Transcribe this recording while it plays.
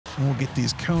We'll get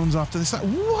these cones off to the side.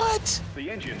 What? The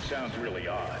engine sounds really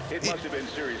odd. It must have been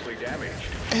seriously damaged.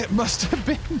 It must have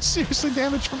been seriously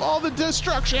damaged from all the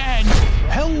destruction.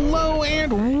 Hello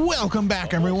and welcome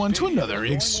back, everyone, to another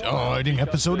exciting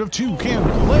episode of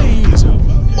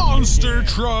ToucanPlays Monster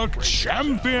Truck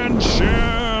Championship.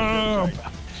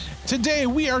 Today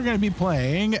we are going to be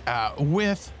playing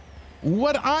with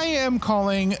what I am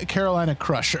calling Carolina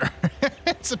Crusher.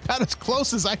 It's about as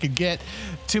close as I could get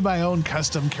to my own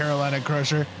custom Carolina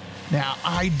Crusher. Now,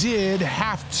 I did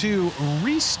have to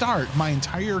restart my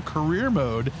entire career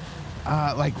mode,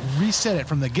 like reset it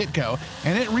from the get-go,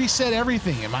 and it reset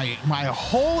everything. And my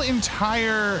whole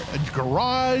entire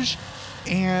garage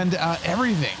and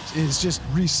everything is just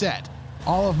reset.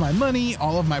 All of my money,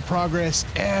 all of my progress,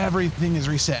 everything is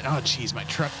reset. Oh, geez, my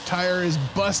truck tire is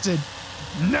busted.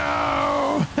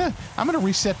 No! I'm gonna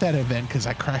reset that event because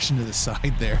I crashed into the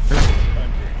side there.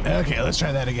 Okay, let's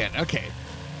try that again. Okay.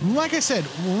 Like I said,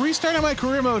 restarting my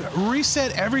career mode,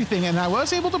 reset everything, and I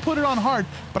was able to put it on hard,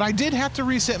 but I did have to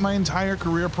reset my entire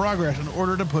career progress in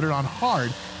order to put it on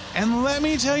hard. And let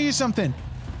me tell you something,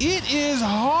 it is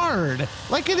hard.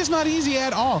 Like, it is not easy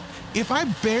at all. If I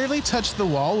barely touch the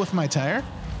wall with my tire,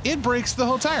 it breaks the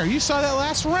whole tire. You saw that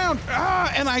last round,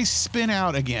 and I spin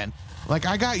out again. Like,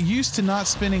 I got used to not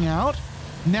spinning out.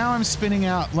 Now I'm spinning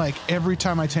out, like, every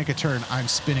time I take a turn, I'm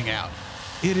spinning out.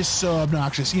 It is so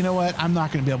obnoxious. You know what? I'm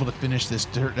not going to be able to finish this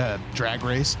drag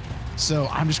race. So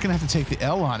I'm just going to have to take the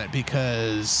L on it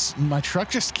because my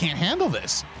truck just can't handle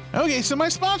this. Okay, so my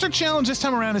sponsor challenge this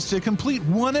time around is to complete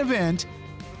one event.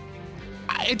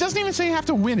 It doesn't even say you have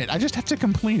to win it. I just have to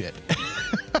complete it.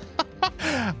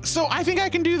 So I think I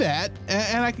can do that,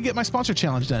 and I can get my sponsor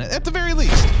challenge done at the very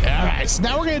least. All right, so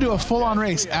now we're gonna do a full-on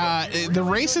race. The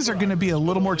races are gonna be a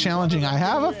little more challenging. I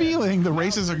have a feeling the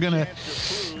races are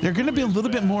they're gonna be a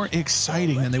little bit more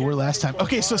exciting than they were last time.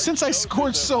 Okay, so since I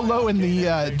scored so low in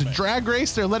the drag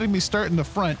race, they're letting me start in the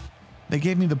front. They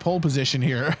gave me the pole position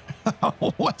here.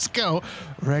 Let's go.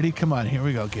 Ready? Come on, here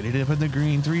we go. Get it up in the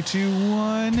green. 3, 2,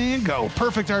 1, and go.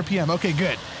 Perfect RPM. Okay,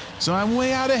 good. So I'm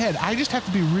way out ahead. I just have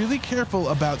to be really careful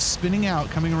about spinning out,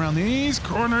 coming around these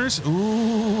corners.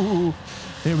 Ooh,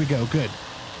 there we go. Good.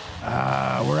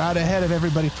 We're out ahead of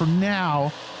everybody for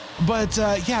now. But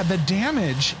yeah, the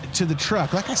damage to the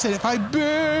truck, like I said, if I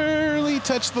barely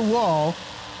touch the wall,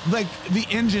 like the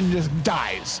engine just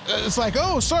dies. It's like,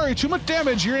 oh, sorry, too much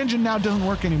damage. Your engine now doesn't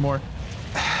work anymore.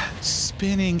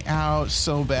 Spinning out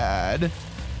so bad.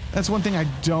 That's one thing I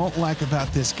don't like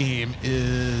about this game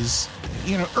is,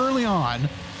 you know, early on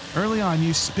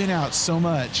you spin out so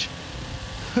much.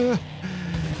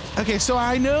 Okay, so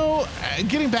I know,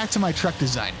 getting back to my truck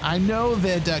design, I know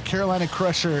that Carolina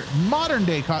Crusher, modern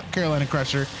day Carolina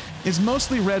Crusher, is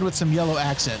mostly red with some yellow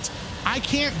accents. I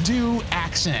can't do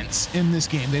accents in this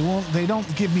game. They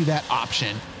don't give me that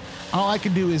option. All I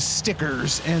can do is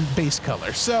stickers and base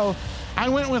color. So I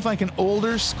went with like an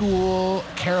older school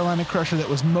Carolina Crusher that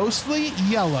was mostly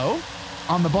yellow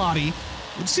on the body.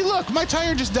 See, look, my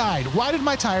tire just died. Why did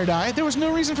my tire die? There was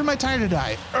no reason for my tire to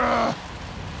die.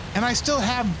 And I still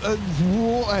have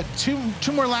two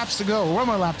more laps to go, one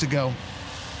more lap to go.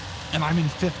 And I'm in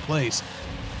 5th place.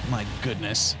 My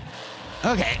goodness.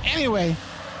 Okay, anyway.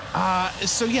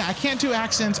 So yeah, I can't do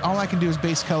accents. All I can do is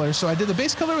base color. So I did the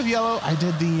base color with yellow. I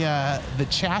did the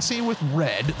chassis with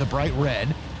red, the bright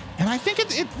red. And I think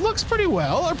it looks pretty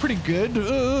well, or pretty good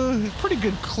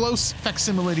close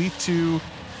facsimile to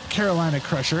Carolina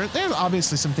Crusher. There's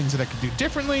obviously some things that I could do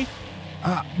differently,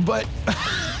 but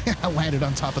I landed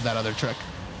on top of that other truck.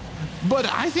 But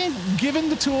I think, given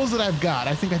the tools that I've got,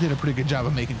 I think I did a pretty good job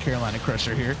of making Carolina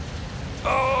Crusher here.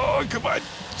 Oh, come on,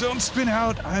 don't spin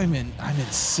out. I'm in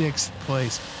 6th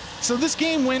place. So this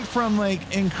game went from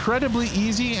like incredibly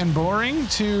easy and boring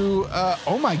to,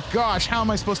 oh my gosh, how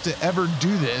am I supposed to ever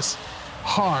do this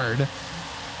hard?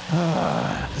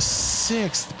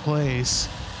 6th place.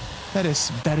 That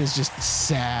is just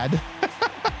sad.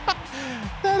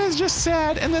 That is just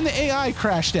sad. And then the AI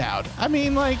crashed out. I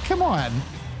mean, like, come on.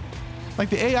 Like,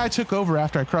 the AI took over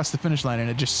after I crossed the finish line and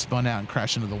it just spun out and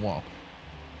crashed into the wall.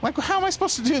 Like, how am I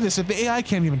supposed to do this? If the AI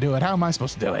can't even do it, how am I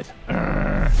supposed to do it?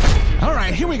 All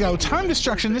right, here we go. Time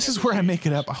destruction. This is where I make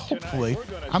it up, hopefully.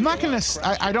 I'm not gonna,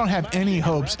 I don't have any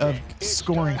hopes of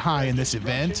scoring high in this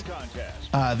event,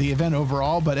 the event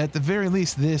overall, but at the very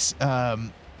least, this,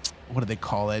 what do they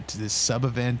call it? This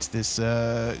sub-event, this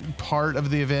part of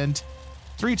the event.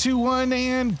 3, 2, 1,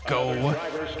 and go.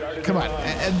 Come on.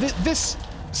 This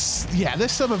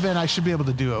sub-event I should be able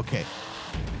to do okay,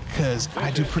 because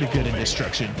I do pretty good in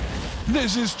destruction.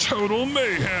 This is total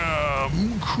mayhem.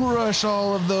 Crush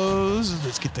all of those.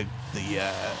 Let's get the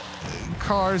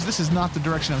cars. This is not the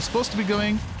direction I'm supposed to be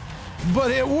going,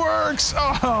 but it works.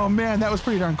 Oh man, that was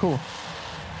pretty darn cool.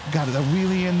 Got a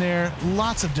wheelie in there.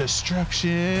 Lots of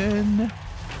destruction.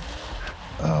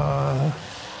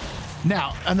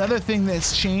 Now, another thing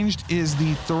that's changed is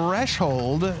the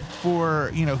threshold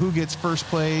for, you know, who gets first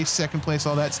place, second place,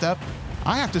 all that stuff.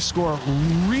 I have to score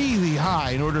really high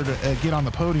in order to get on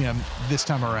the podium this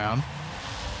time around.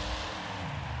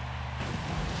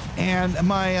 And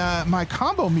my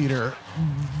combo meter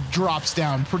drops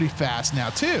down pretty fast now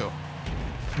too.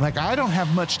 Like I don't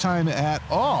have much time at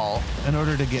all in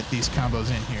order to get these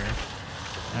combos in here.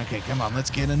 Okay, come on, let's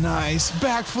get a nice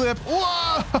backflip.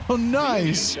 Whoa,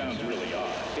 nice. Sounds really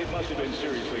odd. It must have been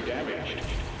seriously damaged.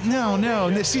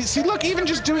 No. See, look, even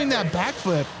just doing that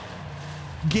backflip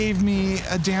gave me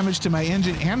a damage to my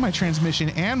engine and my transmission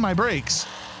and my brakes.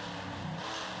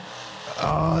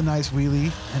 Oh, nice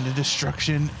wheelie and a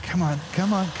destruction. Come on,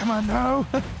 no.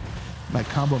 My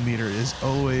combo meter is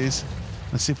always,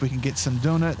 let's see if we can get some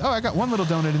donut. Oh, I got one little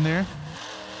donut in there.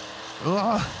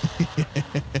 Oh.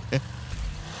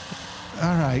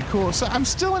 All right, cool. So I'm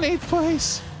still in 8th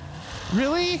place.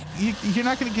 Really? You're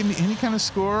not going to give me any kind of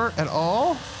score at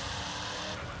all?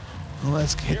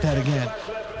 Let's hit that again.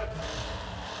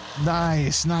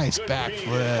 Nice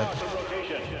backflip.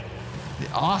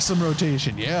 Awesome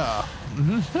rotation, yeah.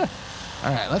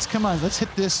 All right, let's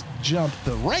hit this jump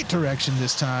the right direction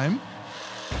this time.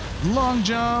 Long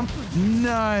jump,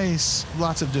 nice.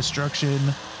 Lots of destruction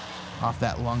off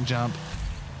that long jump.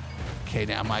 Okay,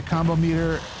 now my combo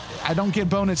meter, I don't get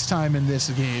bonus time in this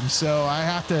game, so I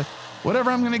have to,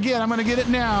 whatever I'm gonna get it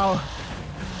now.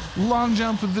 Long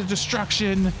jump with the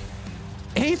destruction.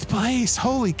 8th place,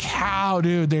 holy cow,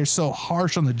 dude. They're so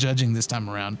harsh on the judging this time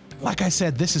around. Like I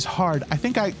said, this is hard. I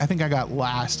think I got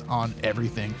last on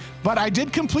everything, but I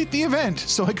did complete the event,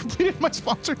 so I completed my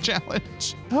sponsor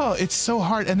challenge. Oh, it's so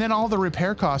hard. And then all the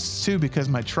repair costs too, because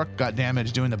my truck got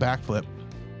damaged doing the backflip.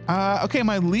 Okay,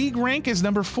 my league rank is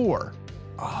number 4.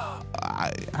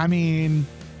 I mean,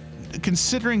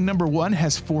 considering number 1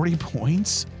 has 40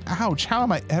 points, ouch, how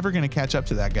am I ever gonna catch up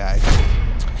to that guy?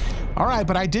 All right,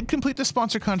 but I did complete the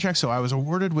sponsor contract, so I was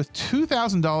awarded with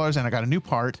 $2,000 and I got a new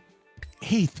part.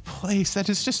 8th place, that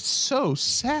is just so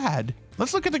sad.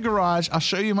 Let's look at the garage. I'll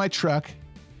show you my truck.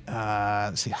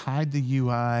 Let's see, hide the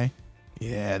UI.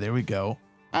 Yeah, there we go.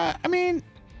 I mean,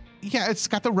 yeah, it's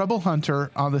got the Rebel Hunter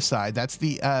on the side. That's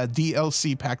the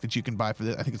DLC pack that you can buy for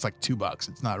this. I think it's like $2.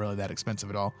 It's not really that expensive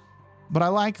at all. But I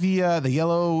like the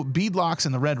yellow bead locks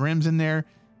and the red rims in there.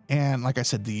 And like I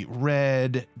said, the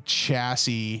red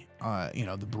chassis, you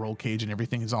know, the roll cage and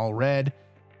everything is all red.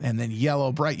 And then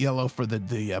yellow, bright yellow for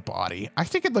the body. I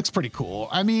think it looks pretty cool.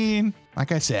 I mean,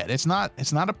 like I said, it's not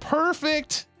a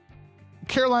perfect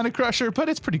Carolina Crusher, but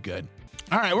it's pretty good.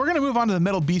 All right, we're gonna move on to the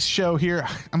Metal Beast show here.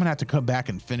 I'm gonna have to come back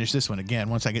and finish this one again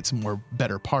once I get some more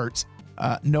better parts.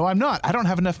 No, I'm not. I don't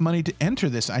have enough money to enter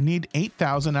this. I need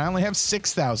 8,000. I only have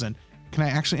 6,000. Can I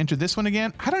actually enter this one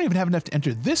again? I don't even have enough to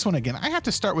enter this one again. I have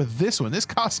to start with this one. This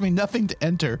costs me nothing to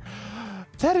enter.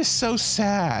 That is so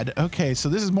sad. Okay, so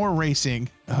this is more racing.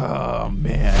 Oh,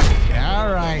 man.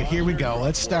 All right, here we go.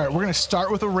 Let's start. We're going to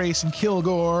start with a race in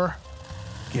Kilgore.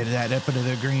 Get that up into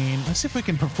the green. Let's see if we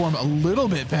can perform a little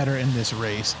bit better in this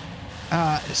race.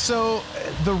 So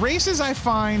the races I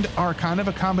find are kind of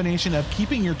a combination of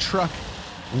keeping your truck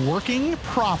working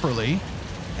properly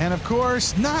and of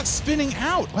course not spinning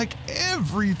out. Like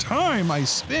every time I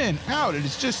spin out, it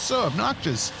is just so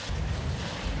obnoxious.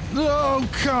 Oh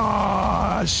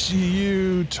gosh,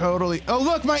 you totally, oh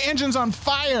look, my engine's on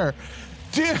fire.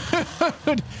 Dude,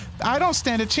 I don't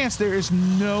stand a chance. There is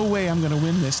no way I'm gonna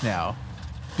win this now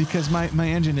because my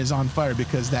engine is on fire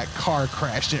because that car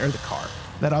crashed in, or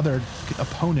that other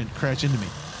opponent crashed into me.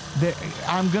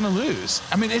 I'm gonna lose.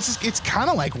 I mean, it's kind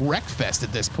of like Wreckfest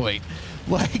at this point.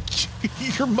 Like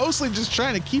you're mostly just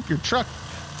trying to keep your truck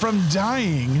from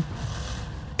dying,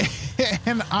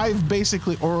 and I've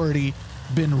basically already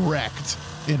been wrecked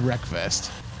in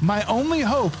Wreckfest. My only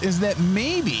hope is that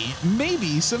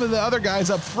maybe some of the other guys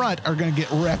up front are gonna get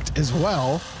wrecked as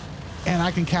well, and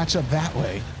I can catch up that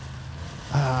way.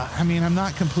 I mean, I'm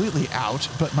not completely out,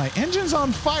 but my engine's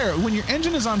on fire. When your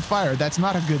engine is on fire, that's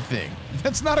not a good thing.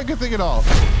 That's not a good thing at all.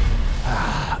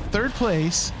 3rd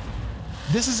place.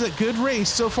 This is a good race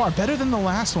so far. Better than the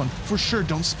last one, for sure.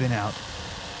 Don't spin out.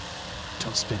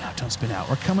 Don't spin out, don't spin out.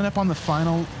 We're coming up on the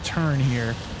final turn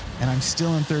here, and I'm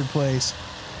still in 3rd place.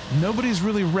 Nobody's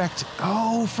really wrecked.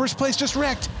 Oh, 1st place just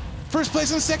wrecked. 1st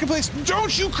place and 2nd place.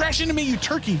 Don't you crash into me, you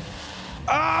turkey.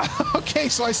 Okay,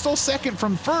 so I stole 2nd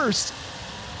from 1st.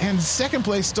 And second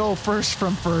place stole first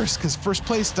from first because first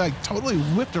place like totally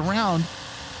whipped around.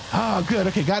 Oh, good.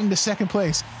 Okay, got into second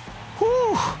place.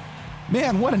 Whew.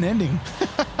 Man, what an ending.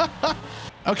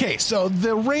 Okay, so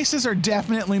the races are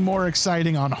definitely more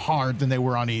exciting on hard than they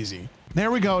were on easy. There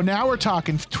we go. Now we're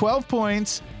talking 12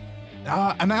 points.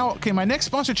 And now, okay, my next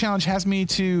sponsor challenge has me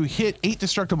to hit 8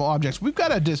 destructible objects. We've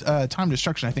got a time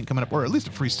destruction, I think, coming up, or at least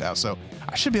a freestyle, so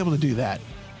I should be able to do that.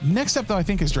 Next up, though, I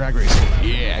think is drag racing.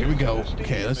 Yeah, here we go.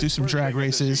 Okay, let's do some drag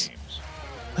races.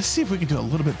 Let's see if we can do a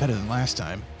little bit better than last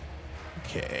time.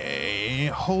 Okay,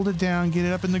 hold it down, get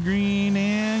it up in the green,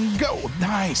 and go.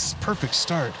 Nice, perfect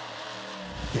start.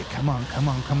 Okay, come on, come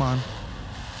on, come on.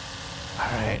 All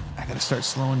right, I gotta start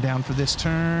slowing down for this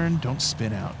turn. Don't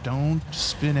spin out, don't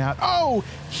spin out. Oh,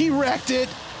 he wrecked it.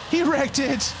 He wrecked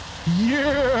it.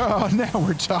 Yeah, now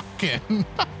we're talking.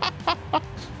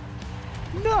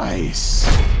 Nice.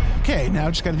 Okay, now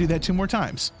just gotta do that 2 more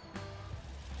times.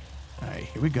 All right,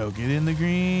 here we go. Get in the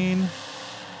green.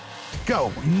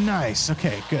 Go. Nice.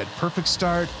 Okay, good. Perfect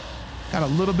start. Got a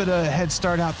little bit of a head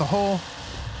start out the hole.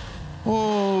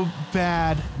 Oh,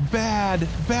 bad, bad,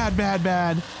 bad, bad,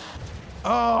 bad.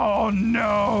 Oh,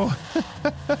 no.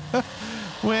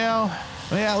 Well,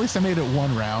 at least I made it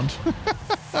 1 round.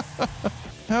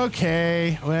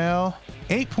 Okay, well,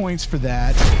 8 points for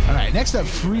that. All right, next up,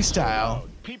 freestyle.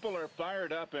 People are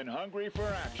fired up and hungry for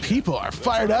action. People are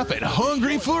fired up and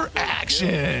hungry for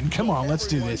action. Come on, let's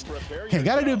do this. Okay,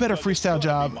 got to do a better freestyle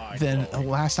job than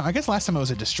last time. I guess last time it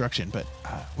was a destruction, but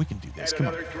we can do this. Come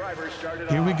on.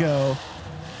 Here we go.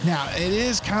 Now, it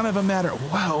is kind of a matter.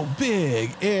 Wow,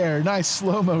 big air. Nice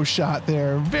slow-mo shot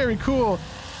there. Very cool.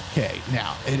 Okay,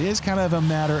 now, it is kind of a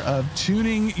matter of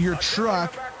tuning your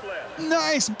truck.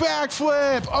 Nice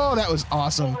backflip. Oh, that was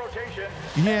awesome.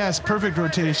 Yes, perfect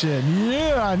rotation.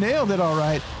 Yeah, I nailed it all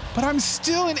right. But I'm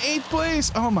still in 8th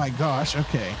place. Oh my gosh.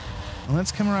 Okay.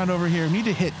 Let's come around over here. We need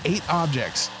to hit 8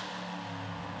 objects.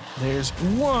 There's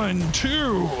 1,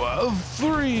 2,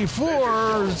 3,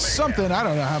 4, something. I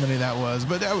don't know how many that was,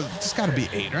 but that was just got to be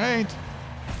 8, right?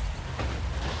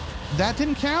 That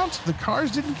didn't count? The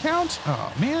cars didn't count?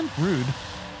 Oh man, rude.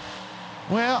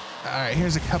 Well, all right,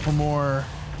 here's a couple more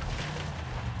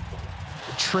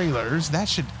trailers. That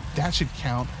should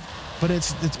count, but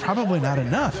it's probably not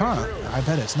enough, huh? I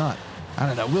bet it's not. I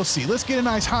don't know. We'll see. Let's get a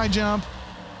nice high jump.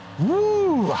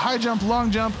 Woo! High jump,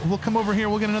 long jump. We'll come over here.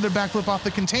 We'll get another backflip off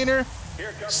the container.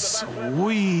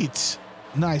 Sweet.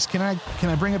 Nice. Can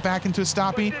I bring it back into a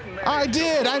stoppie? I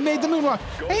did. I made the moonwalk.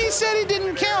 He said he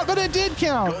didn't count, but it did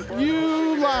count.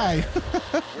 You lie.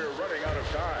 We're running out of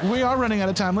time. We are running out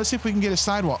of time. Let's see if we can get a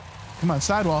sidewall. Come on,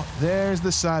 sidewall. There's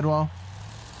the sidewall.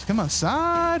 Come on,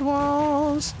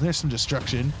 sidewalls. There's some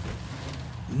destruction.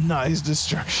 Nice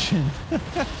destruction.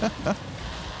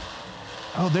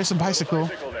 Oh, there's some bicycle.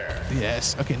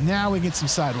 Yes. Okay, now we get some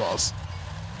sidewalls.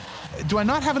 Do I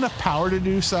not have enough power to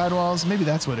do sidewalls? Maybe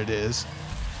that's what it is.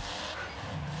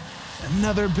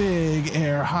 Another big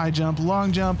air, high jump,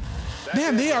 long jump.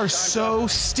 Man, they are so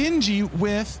stingy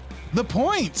with the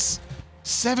points.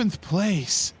 7th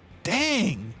place.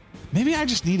 Dang. Maybe I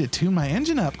just need to tune my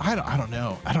engine up. I don't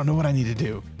know. I don't know what I need to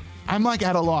do. I'm like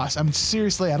at a loss. I'm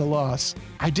seriously at a loss.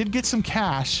 I did get some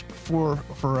cash for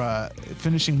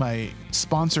finishing my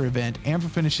sponsor event and for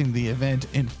finishing the event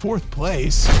in 4th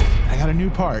place. I got a new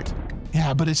part.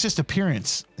 Yeah, but it's just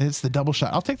appearance. It's the double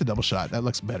shot. I'll take the double shot. That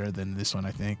looks better than this one,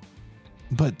 I think.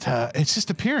 But it's just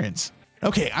appearance.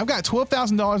 Okay, I've got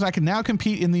 $12,000. I can now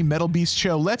compete in the Metal Beast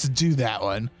show. Let's do that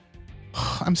one.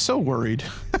 I'm so worried.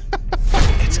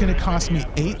 It's gonna cost me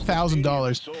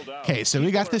 $8,000. Okay, so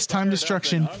we got this time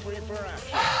destruction.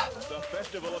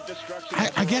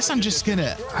 I guess I'm just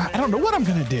gonna, I don't know what I'm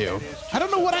gonna do. I don't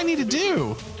know what I need to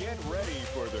do. Get ready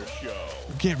for the show.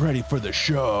 Get ready for the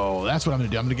show. That's what I'm gonna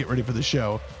do. I'm gonna get ready for the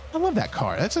show. I love that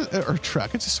car. That's or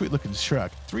truck. It's a sweet looking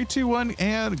truck. 3, 2, 1,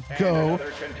 and go.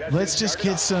 Let's just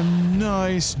get some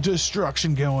nice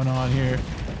destruction going on here.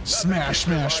 Smash,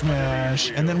 smash,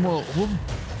 smash. And then we'll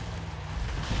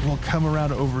come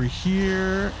around over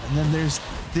here. And then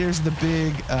there's the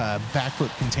big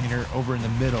backflip container over in the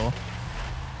middle.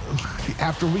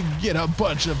 After we get a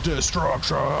bunch of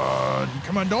destruction.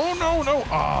 Come on, no.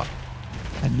 Ah,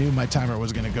 I knew my timer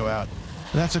was gonna go out.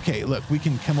 But that's okay. Look, we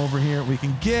can come over here. We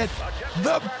can get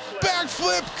the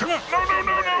backflip. Come on.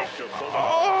 No.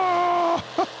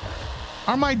 Oh!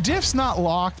 Are my diffs not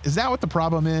locked? Is that what the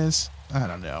problem is? I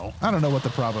don't know. I don't know what the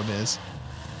problem is.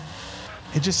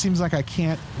 It just seems like I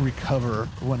can't recover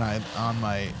when I'm on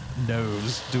my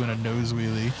nose, doing a nose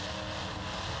wheelie.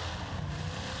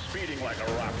 Speeding like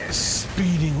a rocket.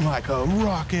 Speeding like a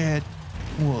rocket.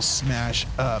 We'll smash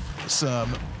up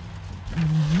some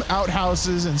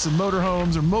outhouses and some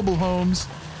motorhomes or mobile homes.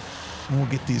 And we'll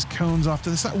get these cones off to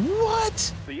the side.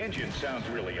 What? The engine sounds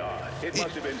really odd. It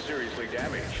must have been seriously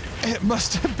damaged. It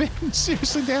must have been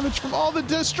seriously damaged from all the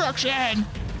destruction.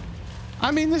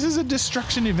 I mean, this is a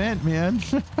destruction event, man.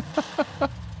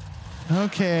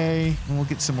 Okay, and we'll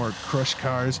get some more crush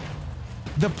cars.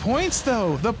 The points,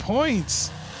 though, the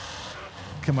points.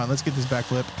 Come on, let's get this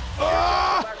backflip.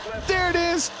 Oh, there it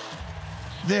is.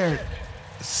 There,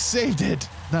 saved it.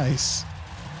 Nice.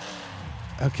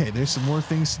 Okay, there's some more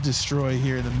things to destroy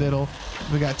here in the middle.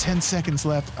 We got 10 seconds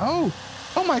left. Oh,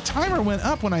 my timer went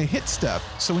up when I hit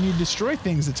stuff. So when you destroy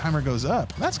things, the timer goes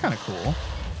up. That's kind of cool.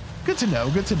 Good to know,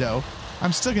 good to know.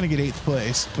 I'm still gonna get 8th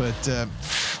place, but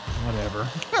whatever.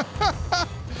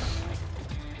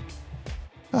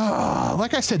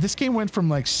 Like I said, this game went from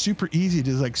like super easy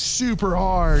to like super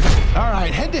hard. All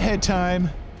right, head-to-head time.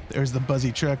 There's the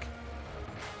buzzy truck.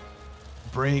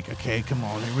 Brake. Okay, come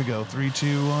on, here we go. 3,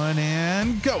 2, 1,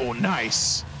 and go.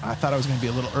 Nice. I thought I was gonna be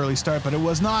a little early start, but it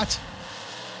was not.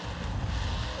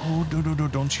 Oh, no,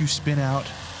 don't you spin out.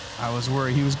 I was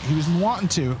worried. He was wanting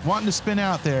to spin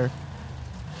out there.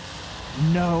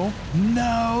 No.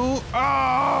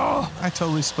 Oh, I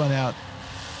totally spun out.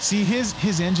 See,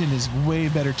 his engine is way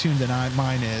better tuned than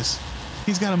mine is.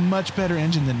 He's got a much better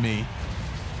engine than me.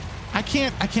 I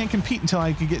can't compete until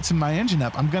I can get my engine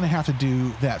up. I'm gonna have to do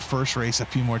that first race a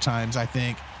few more times, I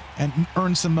think, and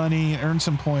earn some money, earn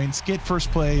some points, get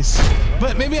first place.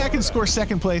 But maybe I can score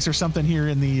 2nd place or something here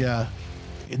in the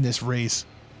in this race.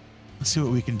 Let's see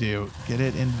what we can do. Get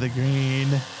it into the green.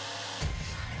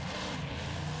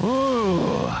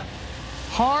 Ooh,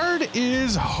 hard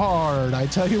is hard, I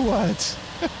tell you what.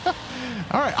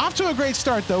 All right, off to a great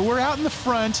start, though. We're out in the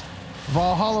front.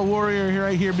 Valhalla Warrior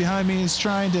right here behind me is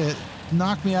trying to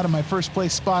knock me out of my first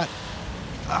place spot.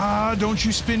 Don't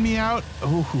you spin me out.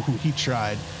 Oh, he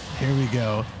tried. Here we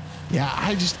go. Yeah,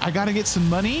 I got to get some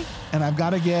money, and I've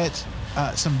got to get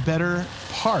some better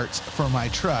parts for my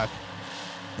truck.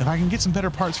 If I can get some better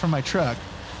parts for my truck,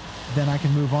 then I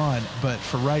can move on. But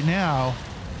for right now,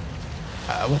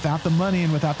 without the money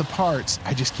and without the parts,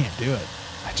 I just can't do it.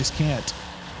 I just can't.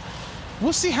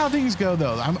 We'll see how things go,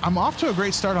 though. I'm off to a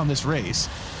great start on this race.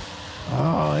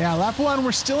 Oh, yeah, lap 1,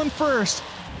 we're still in first,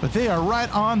 but they are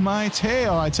right on my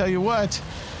tail, I tell you what.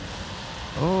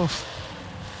 Oh,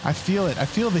 I feel it. I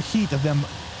feel the heat of them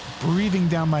breathing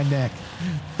down my neck.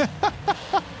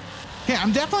 Okay,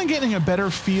 I'm definitely getting a better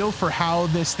feel for how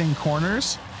this thing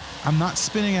corners. I'm not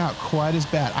spinning out quite as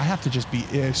bad. I have to just be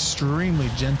extremely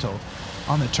gentle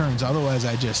on the turns, otherwise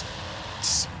I just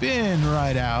spin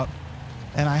right out.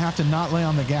 And I have to not lay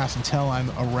on the gas until I'm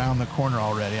around the corner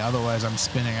already. Otherwise, I'm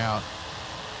spinning out.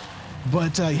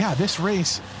 But yeah, this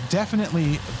race,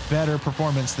 definitely better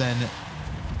performance than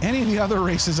any of the other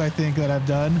races I think that I've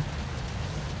done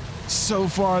so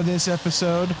far this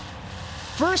episode.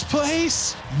 First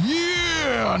place.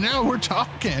 Yeah, now we're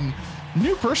talking.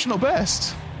 New personal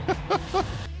best.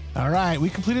 All right, we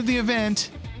completed the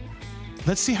event.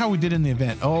 Let's see how we did in the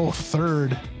event. Oh,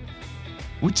 3rd.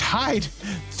 We tied,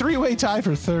 3-way tie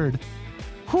for 3rd.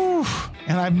 Whew.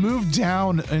 And I moved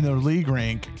down in the league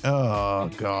rank. Oh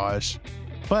gosh.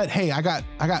 But hey, I got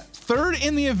 3rd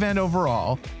in the event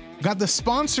overall. Got the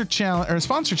sponsor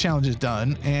challenges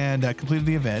done and completed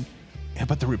the event. Yeah,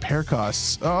 but the repair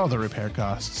costs. Oh, the repair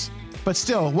costs. But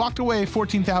still, walked away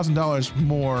 $14,000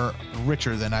 more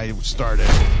richer than I started.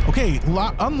 Okay,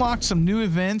 unlocked some new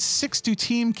events, 6 new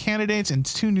team candidates, and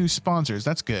 2 new sponsors.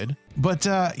 That's good. But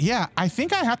yeah, I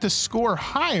think I have to score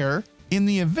higher in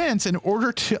the events in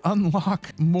order to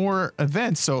unlock more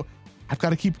events. So I've got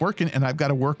to keep working, and I've got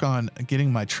to work on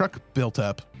getting my truck built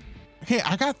up. Okay,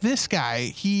 I got this guy.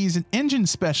 He's an engine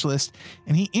specialist,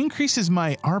 and he increases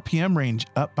my RPM range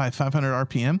up by 500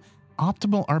 RPM.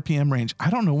 Optimal RPM range. I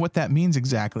don't know what that means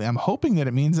exactly. I'm hoping that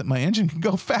it means that my engine can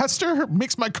go faster,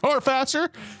 makes my car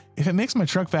faster. If it makes my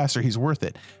truck faster, he's worth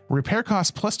it. Repair costs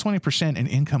plus 20% and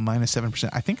income minus 7%.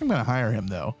 I think I'm going to hire him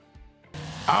though.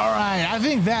 All right, I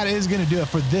think that is going to do it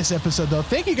for this episode though.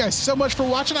 Thank you guys so much for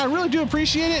watching. I really do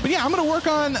appreciate it. But yeah, I'm going to work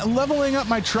on leveling up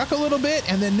my truck a little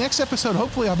bit, and then next episode,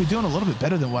 hopefully I'll be doing a little bit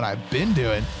better than what I've been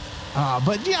doing.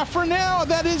 But yeah, for now,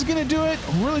 that is going to do it.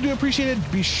 Really do appreciate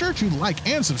it. Be sure to like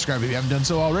and subscribe if you haven't done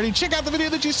so already. Check out the video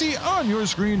that you see on your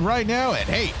screen right now. And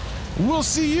hey, we'll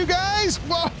see you guys,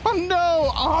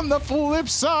 on the flip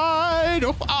side.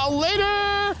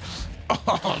 Later.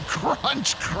 Oh,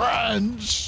 crunch, crunch.